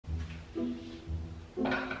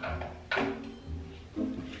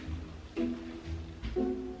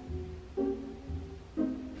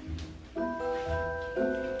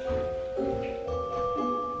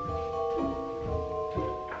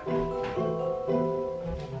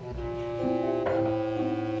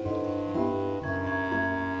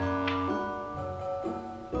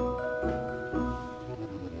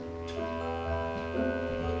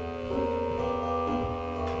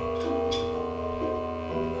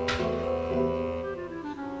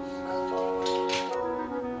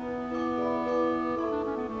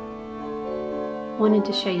Wanted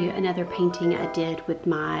to show you another painting I did with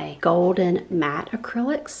my golden matte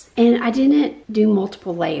acrylics, and I didn't do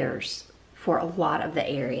multiple layers for a lot of the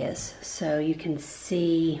areas, so you can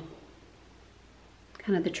see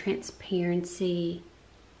kind of the transparency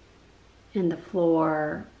in the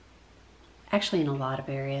floor, actually in a lot of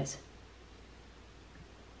areas.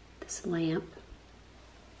 This lamp,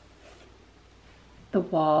 the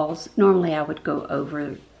walls, normally I would go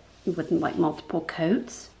over with like multiple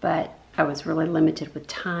coats, but I was really limited with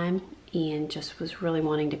time and just was really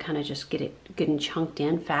wanting to kind of just get it good and chunked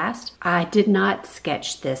in fast. I did not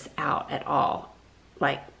sketch this out at all,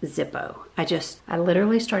 like Zippo. I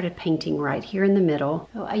literally started painting right here in the middle.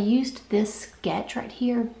 So I used this sketch right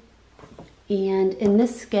here, and in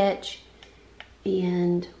this sketch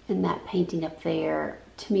and in that painting up there,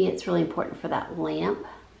 to me it's really important for that lamp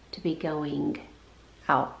to be going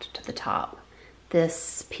out to the top.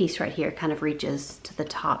 This piece right here kind of reaches to the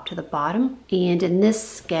top to the bottom. And in this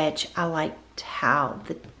sketch, I liked how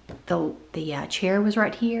the chair was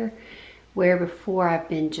right here, where before I've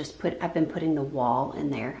been putting the wall in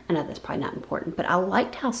there. I know that's probably not important, but I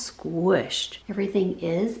liked how squished everything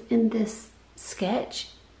is in this sketch.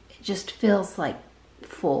 It just feels like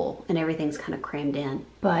full and everything's kind of crammed in.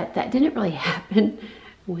 But that didn't really happen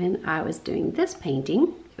when I was doing this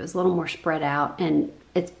painting. It was a little more spread out, and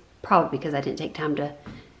it's probably because I didn't take time to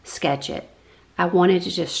sketch it. I wanted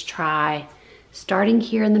to just try starting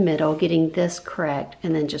here in the middle, getting this correct,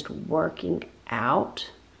 and then just working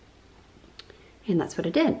out. And that's what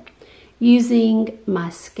I did. Using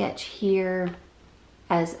my sketch here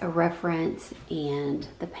as a reference and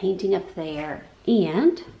the painting up there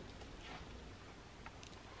and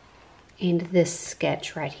this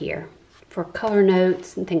sketch right here for color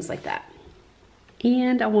notes and things like that.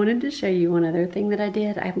 And I wanted to show you one other thing that I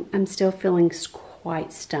did. I'm still feeling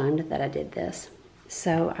quite stunned that I did this.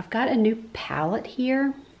 So I've got a new palette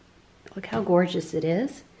here. Look how gorgeous it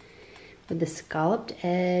is. With the scalloped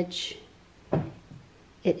edge.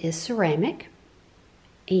 It is ceramic.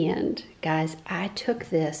 And guys, I took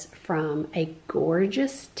this from a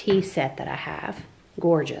gorgeous tea set that I have.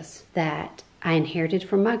 Gorgeous. That I inherited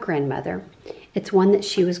from my grandmother. It's one that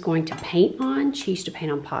she was going to paint on. She used to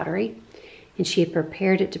paint on pottery. And she had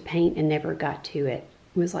prepared it to paint and never got to it.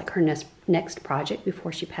 It was like her next project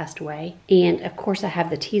before she passed away. And of course I have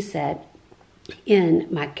the tea set in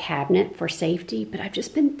my cabinet for safety, but I've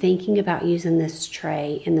just been thinking about using this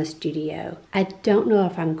tray in the studio. I don't know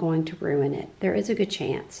if I'm going to ruin it. There is a good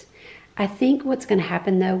chance. I think what's going to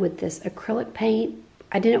happen though with this acrylic paint,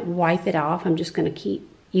 I didn't wipe it off. I'm just going to keep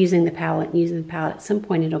using the palette and using the palette. At some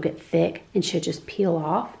point it'll get thick and should just peel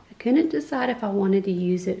off. I couldn't decide if I wanted to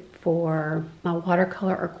use it for my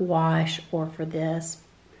watercolor or gouache or for this.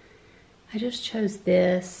 I just chose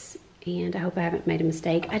this, and I hope I haven't made a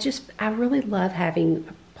mistake. I really love having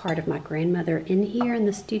a part of my grandmother in here in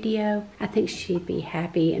the studio. I think she'd be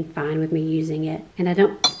happy and fine with me using it. And I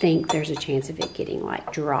don't think there's a chance of it getting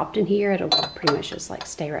like dropped in here. It'll pretty much just like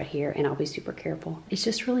stay right here, and I'll be super careful. It's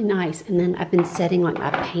just really nice. And then I've been setting like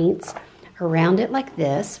my paints around it like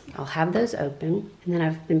this. I'll have those open, and then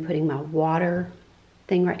I've been putting my water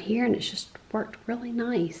thing right here, and it's just worked really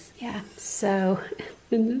nice. Yeah, so,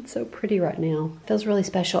 and it's so pretty right now. It feels really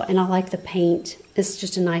special, and I like the paint. It's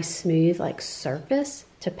just a nice smooth like surface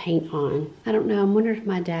to paint on. I don't know, I'm wondering if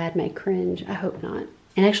my dad may cringe. I hope not.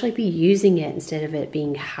 And actually be using it instead of it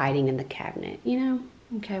being hiding in the cabinet, you know?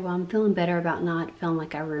 Okay, well, I'm feeling better about not feeling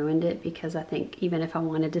like I ruined it, because I think even if I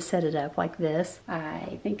wanted to set it up like this,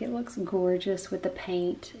 I think it looks gorgeous with the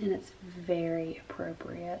paint, and it's very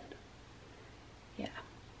appropriate. Yeah,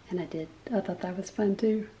 and I thought that was fun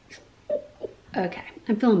too. Okay,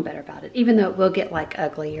 I'm feeling better about it, even though it will get like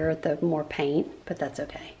uglier the more paint, but that's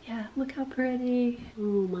okay. Yeah, look how pretty.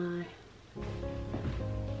 Oh my.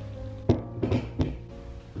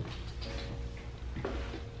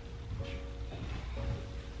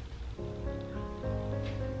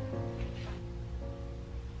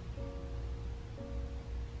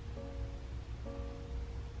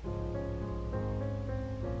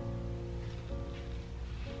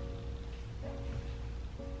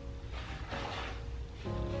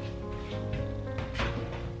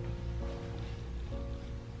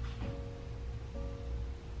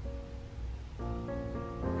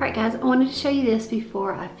 Alright guys, I wanted to show you this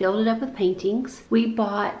before I filled it up with paintings. We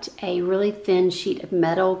bought a really thin sheet of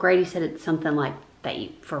metal. Grady said it's something like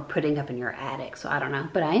that for putting up in your attic, so I don't know.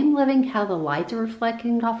 But I am loving how the lights are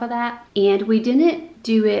reflecting off of that. And we didn't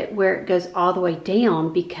do it where it goes all the way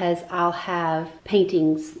down because I'll have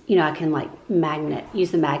paintings, you know, I can like use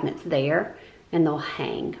the magnets there and they'll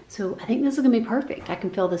hang. So I think this is gonna be perfect. I can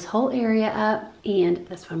fill this whole area up and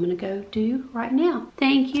that's what I'm gonna go do right now.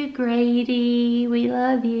 Thank you, Grady. We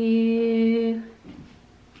love you.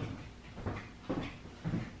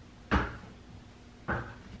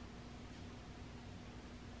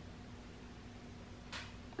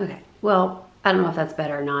 Okay, well, I don't know if that's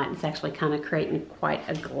better or not. It's actually kind of creating quite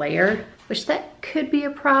a glare, which that could be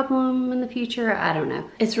a problem in the future. I don't know.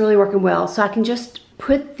 It's really working well. So I can just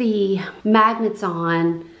put the magnets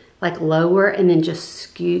on like lower and then just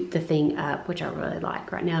scoot the thing up, which I really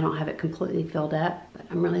like. Right now I don't have it completely filled up, but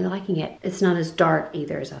I'm really liking it. It's not as dark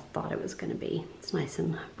either as I thought it was gonna be. It's nice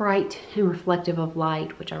and bright and reflective of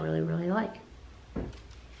light, which I really, really like.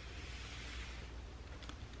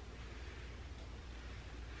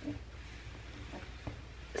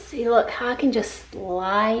 See, look how I can just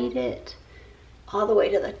slide it all the way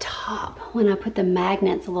to the top when I put the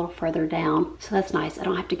magnets a little further down. So that's nice. I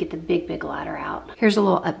don't have to get the big ladder out. Here's a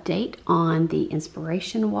little update on the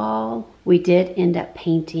inspiration wall. We did end up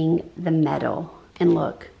painting the metal, and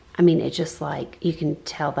look, I mean, it just like, you can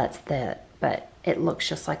tell that's but it looks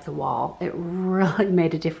just like the wall. It really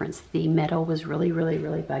made a difference. The metal was really, really,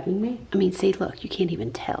 really bugging me. I mean, see, look, you can't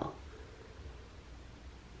even tell.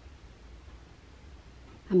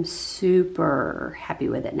 I'm super happy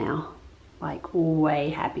with it now, like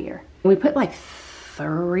way happier. We put like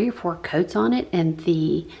 3 or 4 coats on it and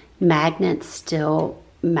the magnets still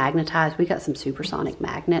magnetized. We got some supersonic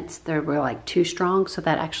magnets. They were like too strong, so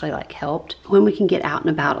that actually like helped. When we can get out and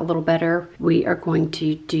about a little better, we are going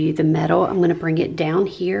to do the metal. I'm gonna bring it down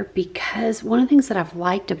here because one of the things that I've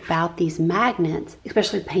liked about these magnets,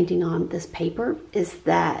 especially painting on this paper, is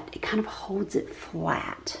that it kind of holds it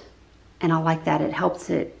flat. And I like that. It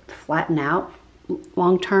helps it flatten out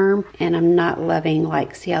long term. And I'm not loving,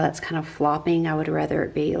 like, see how that's kind of flopping? I would rather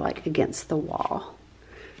it be like against the wall.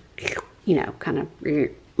 You know, kind of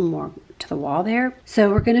more to the wall there.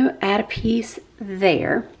 So we're gonna add a piece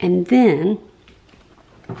there. And then,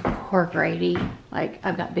 poor Grady, like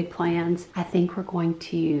I've got big plans. I think we're going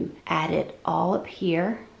to add it all up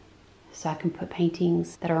here. So I can put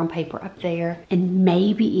paintings that are on paper up there. And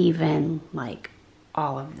maybe even like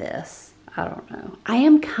all of this. I don't know. I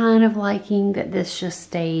am kind of liking that this just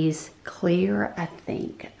stays clear, I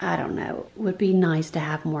think. I don't know. It would be nice to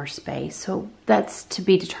have more space. So that's to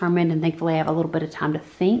be determined, and thankfully I have a little bit of time to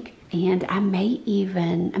think. And I may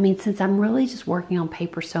even, I mean, since I'm really just working on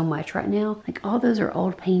paper so much right now, like all those are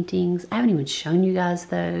old paintings. I haven't even shown you guys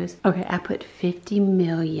those. Okay, I put 50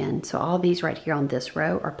 million. So all these right here on this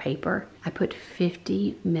row are paper. I put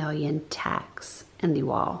 50 million tacks in the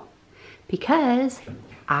wall because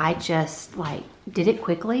I just like did it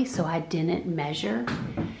quickly, so I didn't measure.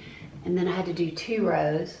 And then I had to do 2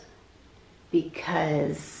 rows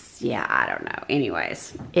because, yeah, I don't know.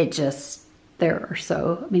 Anyways, it just, there are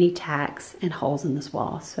so many tacks and holes in this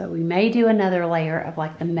wall. So we may do another layer of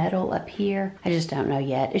like the metal up here. I just don't know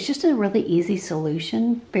yet. It's just a really easy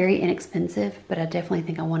solution, very inexpensive, but I definitely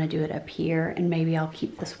think I want to do it up here, and maybe I'll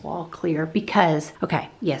keep this wall clear because, okay,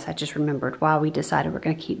 yes, I just remembered why we decided we're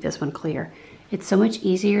going to keep this one clear. It's so much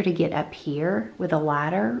easier to get up here with a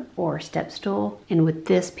ladder or a step stool, and with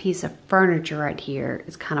this piece of furniture right here,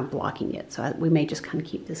 it's kind of blocking it. So we may just kind of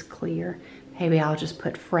keep this clear. Maybe I'll just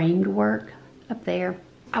put framed work up there.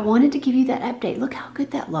 I wanted to give you that update. Look how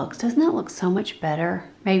good that looks. Doesn't that look so much better?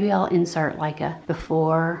 Maybe I'll insert like a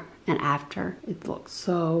before and after. It looks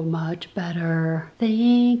so much better.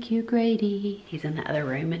 Thank you, Grady. He's in the other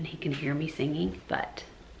room and he can hear me singing, but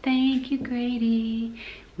thank you, Grady.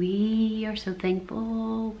 We are so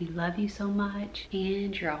thankful. We love you so much,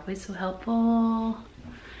 and you're always so helpful.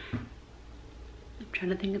 I'm trying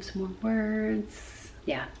to think of some more words.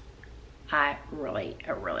 Yeah, I really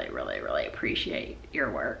appreciate your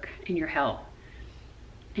work and your help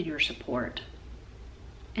and your support.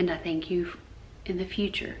 And I thank you in the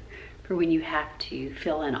future for when you have to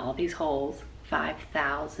fill in all these holes,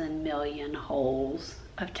 5,000 million holes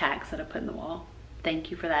of tacks that I put in the wall. Thank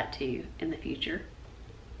you for that too in the future.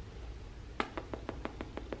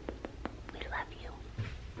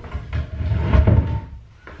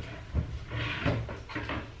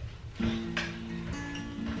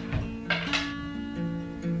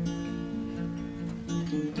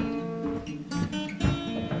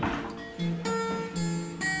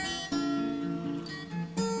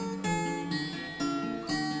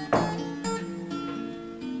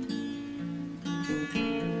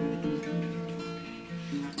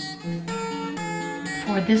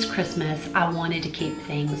 For this Christmas, I wanted to keep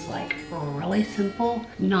things like really simple,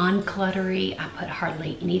 non-cluttery. I put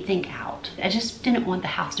hardly anything out. I just didn't want the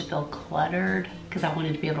house to feel cluttered because I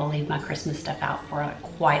wanted to be able to leave my Christmas stuff out for like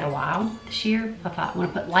quite a while this year. I thought I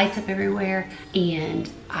want to put lights up everywhere,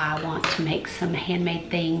 and I want to make some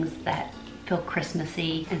handmade things that feel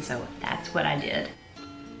Christmassy, and so that's what I did.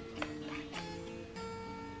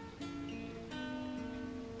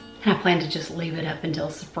 And I plan to just leave it up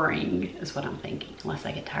until spring is what I'm thinking, unless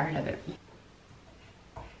I get tired of it.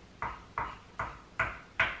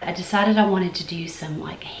 I decided I wanted to do some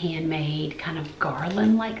like handmade kind of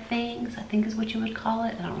garland-like things, I think is what you would call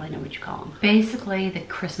it. I don't really know what you call them. Basically the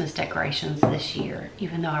Christmas decorations this year,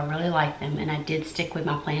 even though I really like them and I did stick with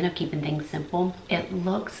my plan of keeping things simple, it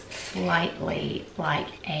looks slightly like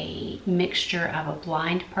a mixture of a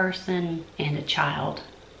blind person and a child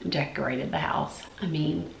decorated the house. I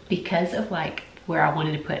mean, because of like where I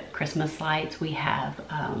wanted to put Christmas lights, we have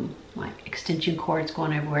like extension cords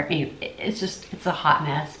going everywhere. And it's a hot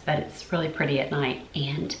mess, but it's really pretty at night.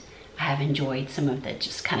 And I have enjoyed some of the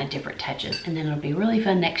just kind of different touches. And then it'll be really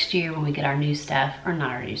fun next year when we get our new stuff, or not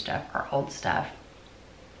our new stuff, our old stuff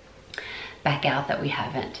back out that we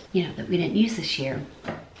haven't, you know, that we didn't use this year.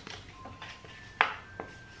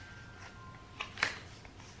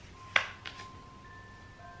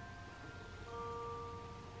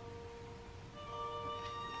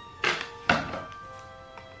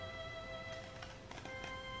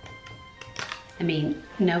 I mean,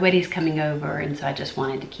 nobody's coming over, and so I just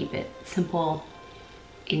wanted to keep it simple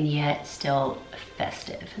and yet still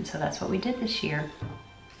festive. And so that's what we did this year.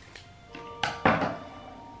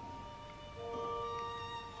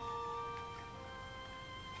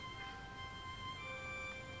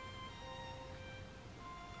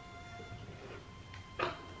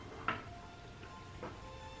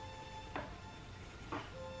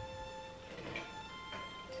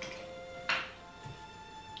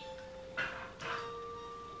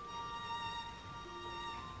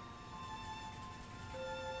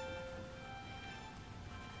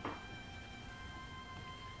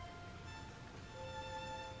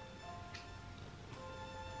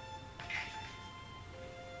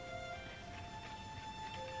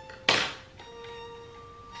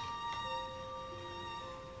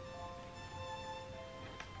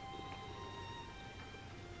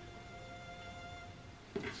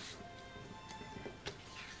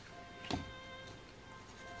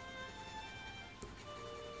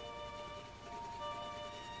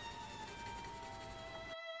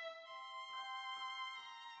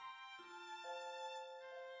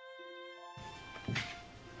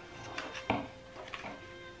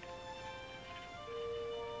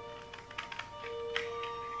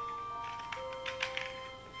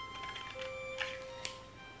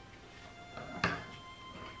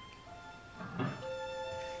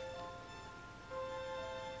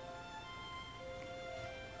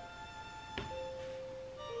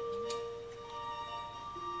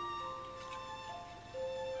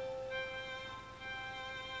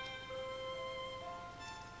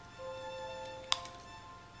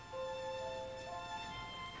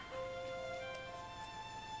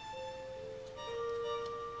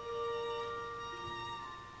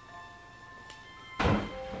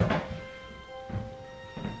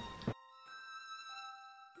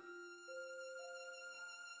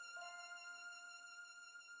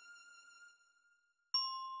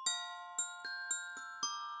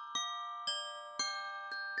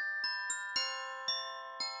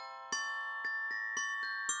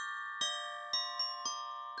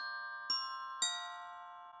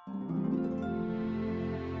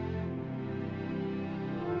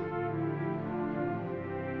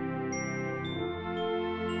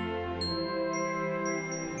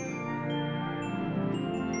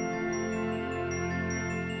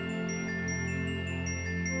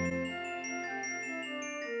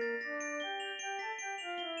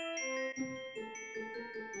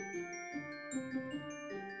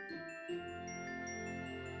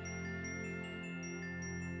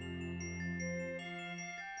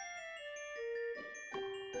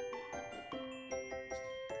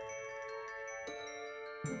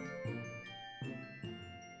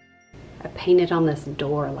 I painted on this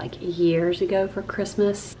door like years ago for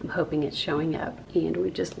Christmas. I'm hoping it's showing up, and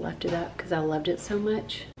we just left it up because I loved it so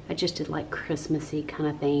much. I just did like Christmassy kind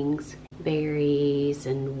of things, berries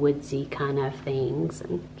and woodsy kind of things.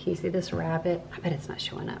 And can you see this rabbit? I bet it's not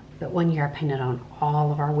showing up. But one year I painted on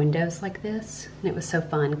all of our windows like this, and it was so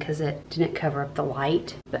fun because it didn't cover up the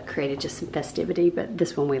light, but created just some festivity. But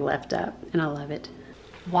this one we left up, and I love it.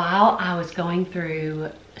 While I was going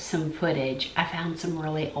through some footage. I found some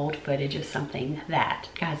really old footage of something that,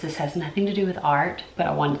 guys, this has nothing to do with art, but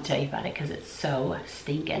I wanted to tell you about it because it's so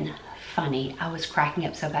stinking funny. I was cracking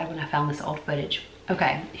up so bad when I found this old footage.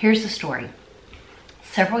 Okay, here's the story.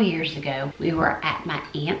 Several years ago, we were at my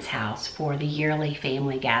aunt's house for the yearly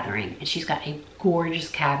family gathering, and she's got a gorgeous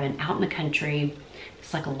cabin out in the country.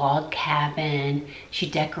 It's like a log cabin. She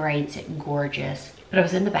decorates it gorgeous. But I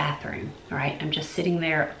was in the bathroom, right? I'm just sitting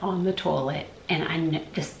there on the toilet, and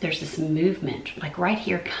there's this movement, like right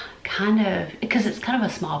here, kind of, because it's kind of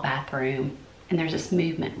a small bathroom, and there's this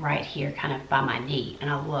movement right here, kind of by my knee, and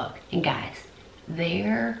I look, and guys,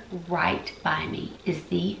 there right by me is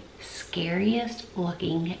the scariest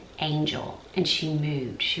looking angel, and she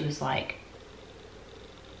moved. She was like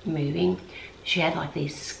moving. She had like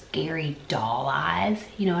these scary doll eyes,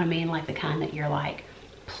 you know what I mean? Like the kind that you're like,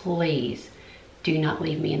 please do not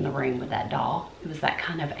leave me in the room with that doll. It was that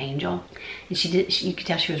kind of angel. And you could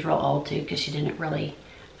tell she was real old too, because she didn't really,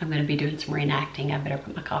 I'm gonna be doing some reenacting. I better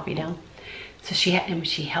put my coffee down. So she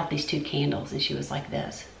held these two candles, and she was like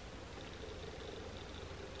this.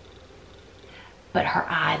 But her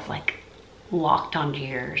eyes like locked onto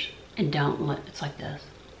yours, and don't look, it's like this.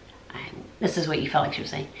 This is what you felt like she was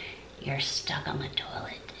saying. You're stuck on the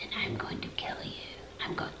toilet, and I'm going to kill you.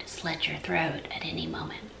 I'm going to slit your throat at any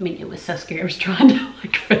moment. I mean, it was so scary. I was trying to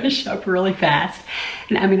like finish up really fast.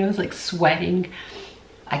 And I mean, I was like sweating.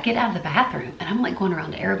 I get out of the bathroom, and I'm like going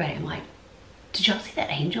around to everybody. I'm like, did y'all see that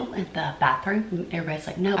angel in the bathroom? And everybody's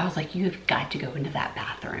like, no. I was like, you have got to go into that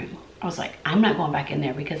bathroom. I was like, I'm not going back in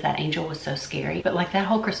there because that angel was so scary. But like that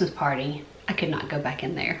whole Christmas party, I could not go back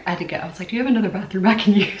in there. I had to go. I was like, do you have another bathroom I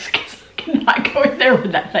can use? Because I cannot go in there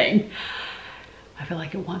with that thing. I feel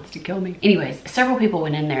like it wants to kill me. Anyways, several people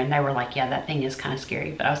went in there, and they were like, yeah, that thing is kind of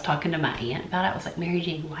scary. But I was talking to my aunt about it. I was like, Mary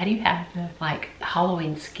Jane, why do you have the like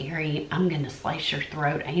Halloween scary, I'm gonna slice your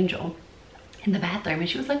throat angel in the bathroom? And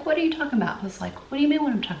she was like, what are you talking about? I was like, what do you mean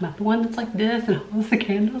what I'm talking about? The one that's like this and holds the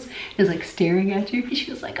candles is like staring at you. And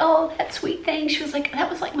she was like, oh, that sweet thing. She was like,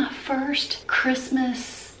 that was like my first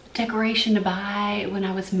Christmas decoration to buy when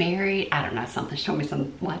I was married. I don't know, something. She told me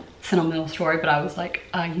some like sentimental story, but I was like,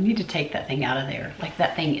 you need to take that thing out of there. Like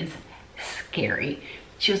that thing is scary.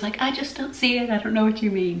 She was like, I just don't see it. I don't know what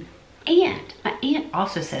you mean. And my aunt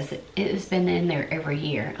also says that it has been in there every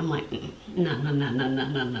year. I'm like, no.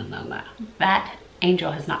 That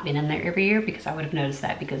angel has not been in there every year, because I would have noticed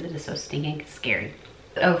that, because it is so stinking scary.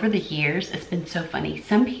 Over the years, it's been so funny.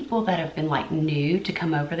 Some people that have been like new to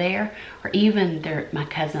come over there, or even my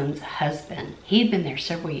cousin's husband, he'd been there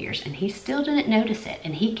several years and he still didn't notice it.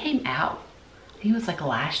 And he came out, he was like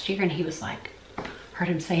last year, and he was like, heard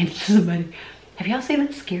him saying to somebody, have y'all seen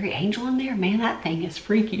that scary angel in there? Man, that thing is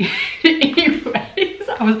freaky. Anyways,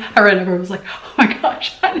 I ran over and was like, oh my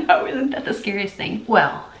gosh, I know, isn't that the scariest thing?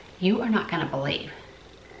 Well, you are not gonna believe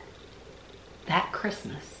that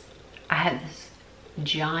Christmas, I had this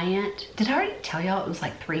giant, did I already tell y'all it was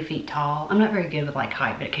like 3 feet tall? I'm not very good with like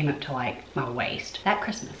height, but it came up to like my waist. That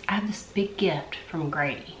Christmas, I had this big gift from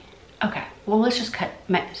Grady. Okay, well, let's just cut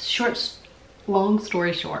long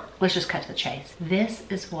story short, let's just cut to the chase. This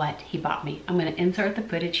is what he bought me. I'm gonna insert the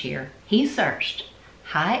footage here. He searched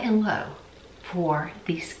high and low for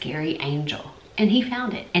the scary angel, and he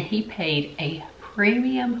found it, and he paid a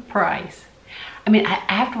premium price. I mean,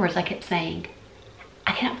 afterwards I kept saying,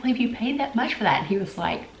 I can't believe you paid that much for that. And he was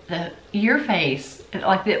like, your face,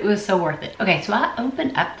 like it was so worth it. Okay, so I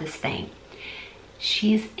opened up this thing.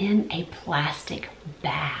 She's in a plastic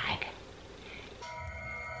bag.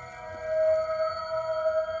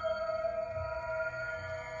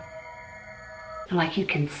 And like you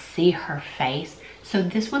can see her face. So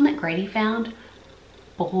this one that Grady found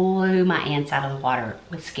blew my aunts out of the water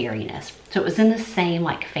with scariness. So it was in the same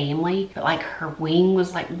like family, but like her wing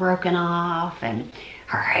was like broken off, and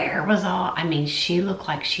her hair was all, I mean, she looked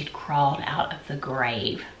like she'd crawled out of the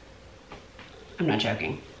grave. I'm not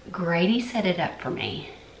joking. Grady set it up for me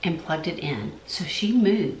and plugged it in. So she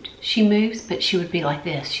moved. She moves, but she would be like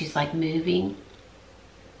this. She's like moving.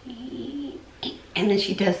 And then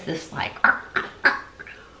she does this like,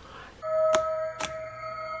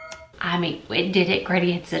 I mean, it did it.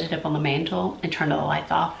 Grady had set it up on the mantle and turned all the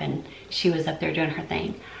lights off, and she was up there doing her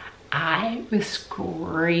thing. I was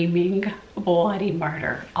screaming bloody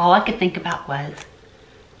murder. All I could think about was,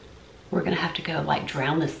 we're gonna have to go like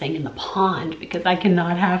drown this thing in the pond, because I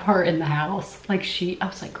cannot have her in the house. Like I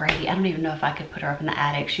was like, Grady, I don't even know if I could put her up in the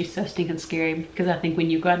attic. She's so stinking scary, because I think when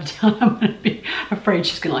you go out of town, I'm gonna be afraid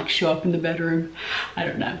she's gonna like show up in the bedroom. I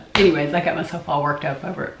don't know. Anyways, I got myself all worked up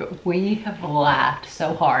over it, but we have laughed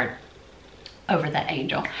so hard. over that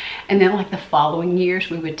angel. And then like the following years,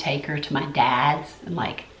 we would take her to my dad's and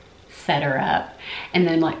like set her up, and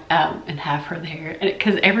then like and have her there,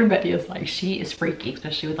 because everybody is like, she is freaky,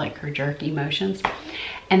 especially with like her jerky motions.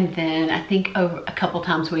 And then I think over a couple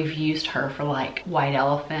times we've used her for like white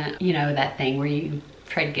elephant, you know, that thing where you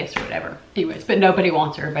trade gifts or whatever. Anyways, but nobody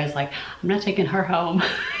wants her. Everybody's like, I'm not taking her home.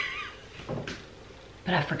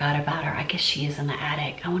 But I forgot about her. I guess she is in the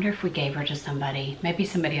attic. I wonder if we gave her to somebody. Maybe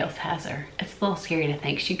somebody else has her. It's a little scary to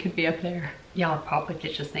think she could be up there. Y'all probably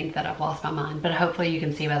could just think that I've lost my mind, but hopefully you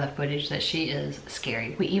can see by the footage that she is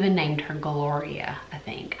scary. We even named her Gloria, I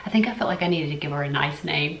think. I felt like I needed to give her a nice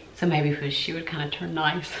name. So maybe she would kind of turn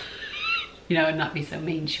nice. You know, and not be so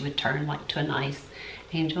mean. She would turn like to a nice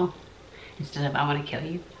angel instead of I want to kill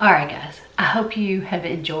you. All right, guys. I hope you have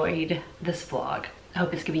enjoyed this vlog. I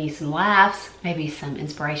hope it's giving you some laughs, maybe some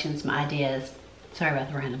inspiration, some ideas. Sorry about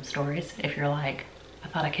the random stories. If you're like, I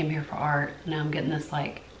thought I came here for art, now I'm getting this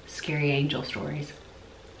like scary angel stories.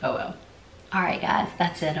 Oh well. All right, guys,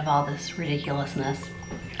 that's it of all this ridiculousness.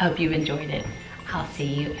 I hope you enjoyed it. I'll see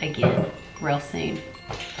you again real soon.